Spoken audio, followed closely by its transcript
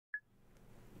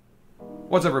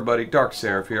What's up, everybody? Dark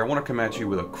Seraph here. I want to come at you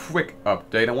with a quick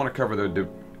update. I want to cover the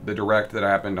direct that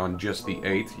happened on just the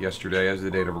 8th, yesterday, as the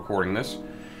date of recording this.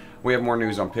 We have more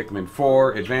news on Pikmin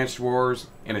 4, Advanced Wars,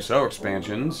 NSO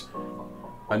expansions,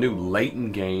 a new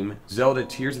Layton game, Zelda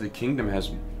Tears of the Kingdom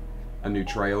has a new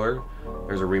trailer,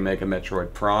 there's a remake of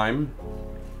Metroid Prime,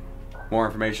 more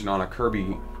information on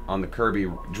the Kirby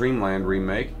Dreamland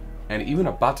remake, and even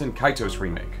a Baten Kaitos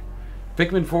remake.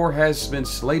 Pikmin 4 has been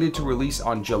slated to release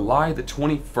on July the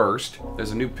 21st.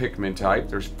 There's a new Pikmin type.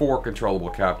 There's 4 controllable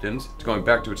captains. It's going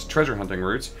back to its treasure hunting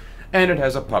roots. And it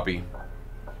has a puppy.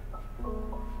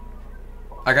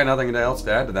 I got nothing else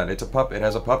to add to that. It's a pup. It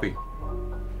has a puppy.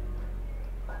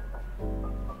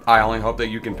 I only hope that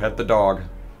you can pet the dog.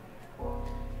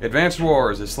 Advanced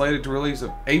Wars is slated to release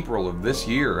in April of this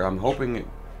year. I'm hoping it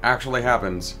actually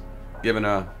happens, given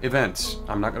events.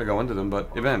 I'm not going to go into them, but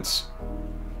events.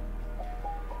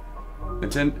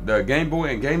 The Game Boy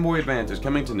and Game Boy Advance is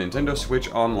coming to Nintendo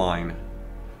Switch Online.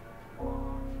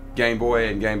 Game Boy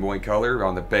and Game Boy Color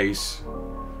on the base,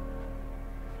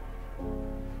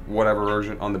 whatever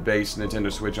version, on the base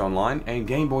Nintendo Switch Online, and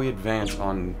Game Boy Advance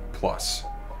on Plus.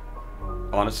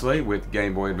 Honestly, with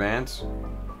Game Boy Advance,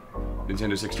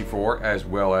 Nintendo 64, as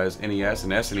well as NES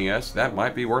and SNES, that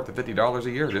might be worth the $50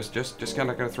 a year. Just kind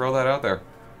of gonna throw that out there.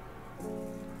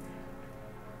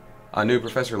 A new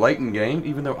Professor Layton game,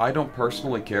 even though I don't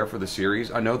personally care for the series,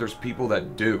 I know there's people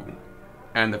that do.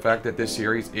 And the fact that this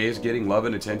series is getting love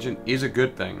and attention is a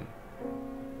good thing.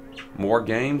 More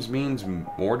games means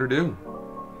more to do.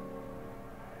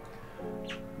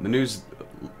 The new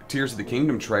Tears of the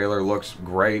Kingdom trailer looks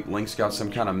great. Link's got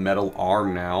some kind of metal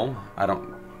arm now. I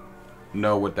don't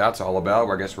know what that's all about.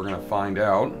 I guess we're going to find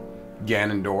out.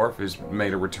 Ganondorf has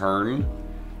made a return.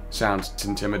 Sounds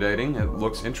intimidating. It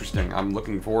looks interesting. I'm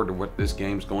looking forward to what this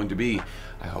game's going to be.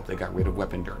 I hope they got rid of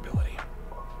weapon durability.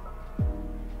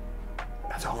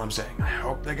 That's all I'm saying. I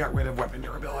hope they got rid of weapon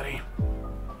durability.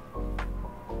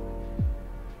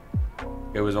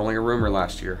 It was only a rumor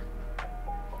last year.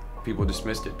 People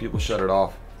dismissed it. People shut it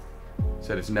off.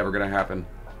 Said it's never going to happen.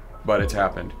 But it's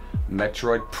happened.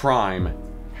 Metroid Prime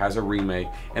has a remake.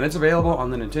 And it's available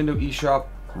on the Nintendo eShop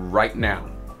right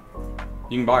now.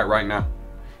 You can buy it right now.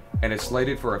 And it's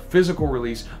slated for a physical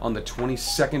release on the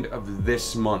 22nd of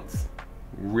this month.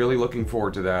 Really looking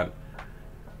forward to that.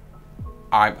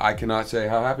 I cannot say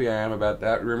how happy I am about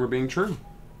that rumor being true.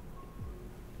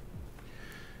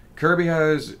 Kirby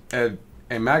has a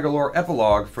Magolor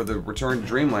epilogue for the Return to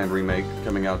Dreamland remake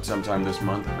coming out sometime this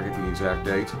month. I forget the exact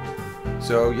date.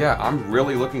 So yeah, I'm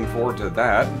really looking forward to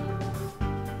that.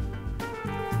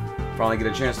 Finally get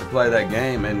a chance to play that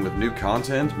game, and with new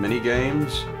content, mini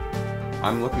games,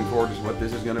 I'm looking forward to what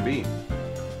this is going to be.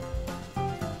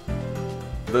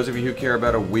 For those of you who care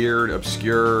about a weird,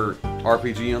 obscure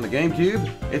RPG on the GameCube,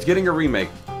 it's getting a remake.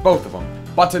 Both of them.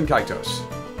 Baten Kaitos.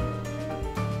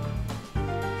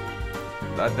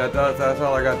 That's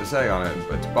all I got to say on it.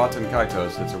 It's Baten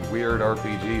Kaitos. It's a weird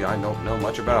RPG I don't know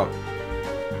much about.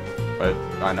 But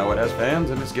I know it has fans,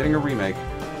 and it's getting a remake.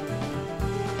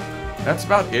 That's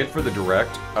about it for the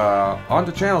Direct. On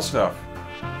to channel stuff.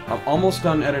 I'm almost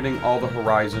done editing all the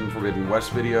Horizon Forbidden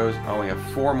West videos. I only have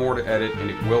 4 more to edit, and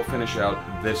it will finish out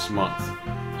this month.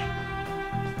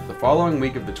 The following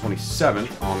week of the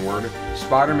 27th onward,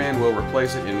 Spider-Man will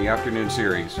replace it in the afternoon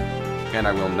series. And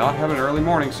I will not have an early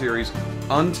morning series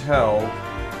until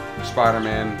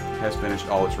Spider-Man has finished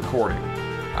all its recording.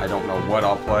 I don't know what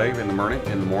I'll play in the morning. I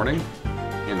don't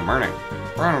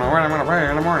know what I'm going to play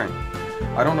in the morning.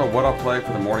 I don't know what I'll play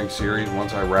for the morning series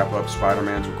once I wrap up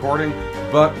Spider-Man's recording,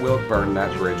 but we'll burn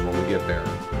that bridge when we get there.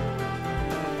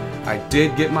 I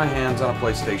did get my hands on a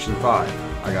PlayStation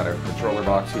 5. I got a controller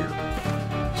box here.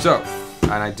 So,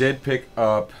 and I did pick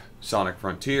up Sonic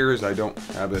Frontiers. I don't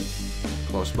have it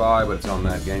close by, but it's on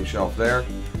that game shelf there.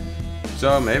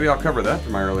 So maybe I'll cover that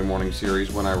for my early morning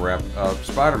series when I wrap up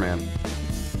Spider-Man.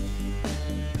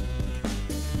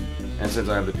 And since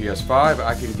I have the PS5,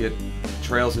 I can get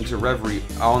Trails into Reverie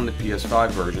on the PS5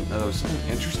 version. Though,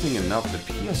 interesting enough, the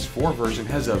PS4 version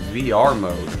has a VR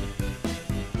mode.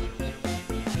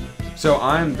 So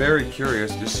I'm very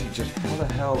curious to see just how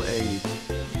the hell a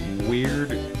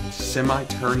weird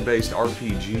semi-turn-based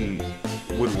RPG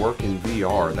would work in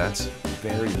VR. That's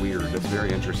very weird. That's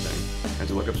very interesting. I had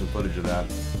to look up some footage of that.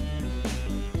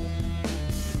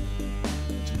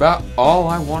 It's about all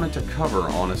I wanted to cover,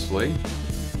 honestly.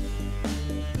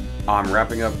 I'm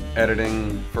wrapping up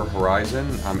editing for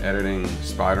Horizon. I'm editing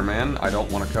Spider-Man. I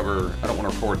don't want to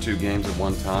record 2 games at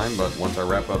one time, but once I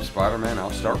wrap up Spider-Man, I'll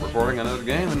start recording another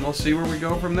game, and we'll see where we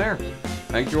go from there.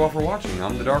 Thank you all for watching.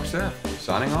 I'm the Dark Seraph,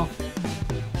 signing off.